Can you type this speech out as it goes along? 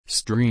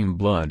Stream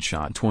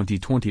Bloodshot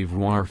 2020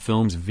 voir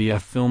films via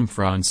film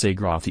français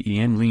gratuit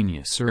en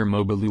ligne sur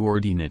mobile ou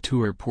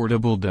ordinateur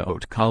portable de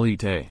haute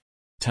qualité.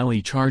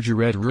 Télécharger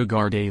et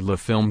regarder le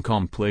film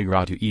complet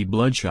gratuit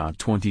Bloodshot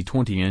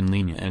 2020 en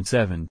ligne en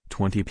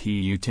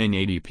 720p ou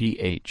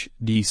 1080p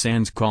HD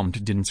sans compte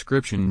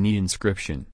d'inscription ni inscription.